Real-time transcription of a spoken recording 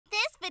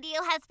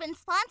video has been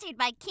sponsored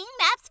by King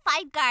Maps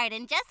 5 Guard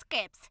and Just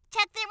Scripts.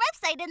 Check their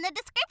website in the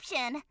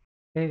description.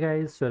 Hey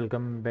guys,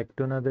 welcome back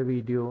to another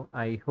video.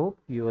 I hope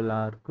you all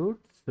are good.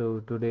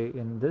 So today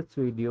in this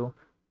video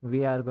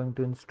we are going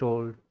to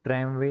install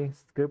tramway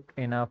script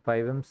in our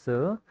FiveM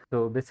server.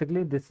 So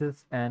basically this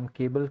is an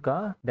cable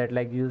car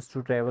that used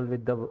to travel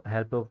with the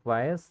help of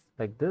wires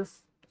like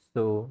this.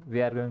 So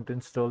we are going to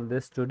install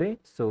this today.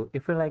 So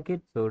if you like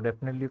it, so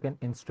definitely you can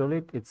install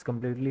it. It's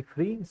completely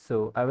free.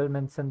 So I will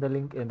mention the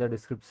link in the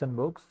description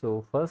box.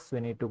 So first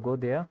we need to go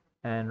there,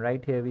 and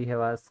right here we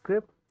have our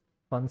script,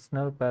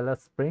 functional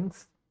Palace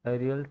Springs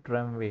aerial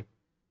tramway.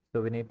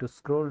 So we need to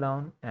scroll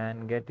down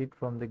and get it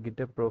from the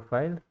GitHub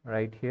profile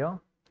right here.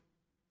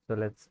 So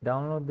let's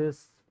download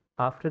this.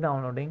 After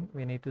downloading,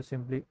 we need to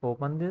simply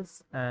open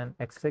this and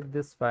extract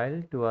this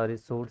file to our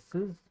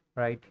resources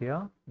right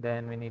here.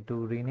 Then we need to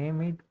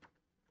rename it,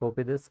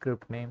 copy the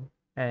script name,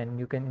 and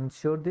you can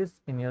ensure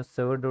this in your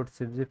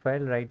server.cbc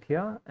file right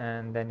here,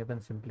 and then you can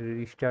simply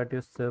restart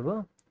your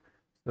server.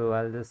 So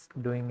I'll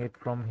just doing it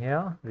from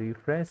here,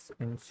 refresh,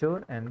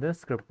 ensure, and the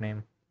script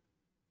name.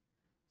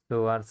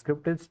 So our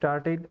script is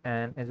started,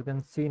 and as you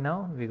can see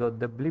now we got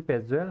the blip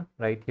as well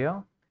right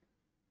here,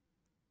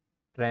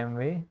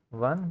 tramway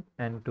 1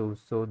 and 2.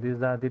 So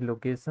these are the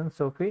locations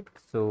of it.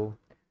 So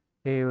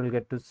here you will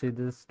get to see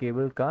this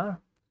cable car.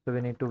 So we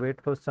need to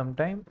wait for some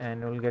time and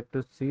you will get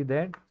to see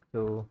that.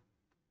 So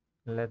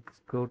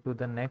let's go to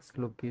the next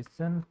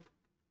location,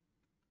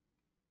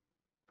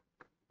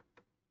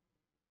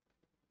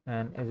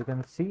 and as you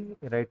can see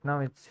right now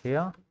it's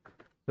here.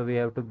 So we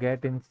have to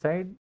get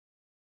inside.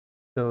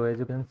 So as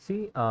you can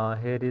see,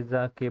 here is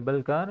a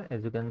cable car.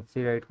 As you can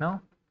see right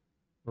now,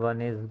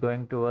 one is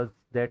going towards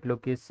that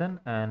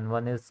location and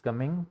one is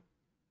coming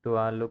to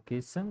our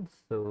location.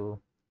 So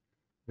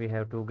we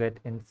have to get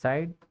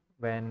inside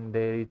when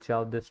they reach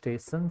out the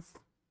stations.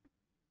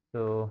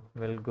 So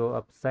we'll go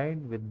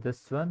upside with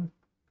this one.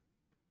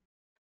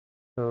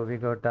 So we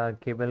got our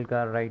cable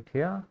car right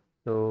here.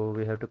 So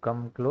we have to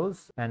come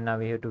close, and now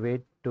we have to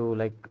wait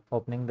to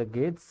opening the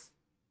gates,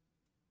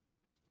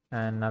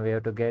 and now we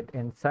have to get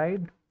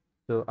inside.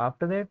 So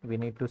after that we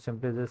need to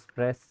simply just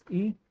press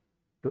E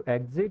to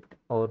exit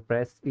or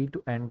press E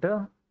to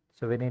enter.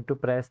 So we need to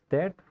press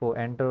that for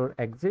enter or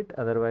exit,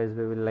 otherwise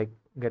we will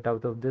get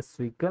out of this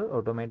vehicle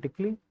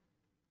automatically.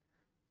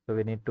 So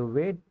we need to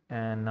wait,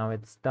 and now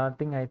it's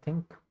starting. I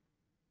think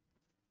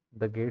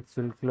the gates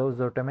will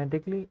close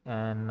automatically,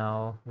 and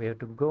now we have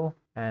to go,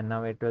 and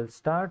now it will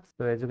start.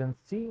 So as you can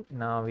see,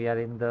 now we are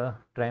in the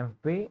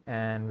tramway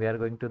and we are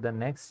going to the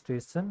next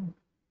station,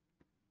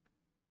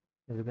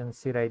 as you can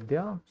see right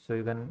there. So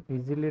you can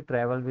easily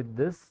travel with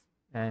this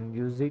and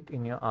use it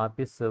in your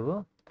RP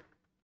server.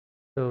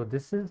 So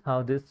this is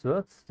how this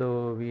works.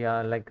 So we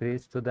are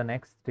reached to the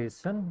next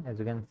station, as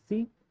you can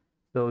see.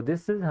 So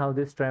this is how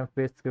this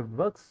tramway script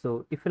works.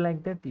 So if you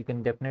like that, you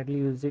can definitely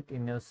use it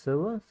in your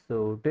server.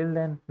 So till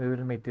then, we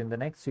will meet you in the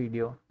next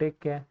video.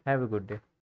 Take care. Have a good day.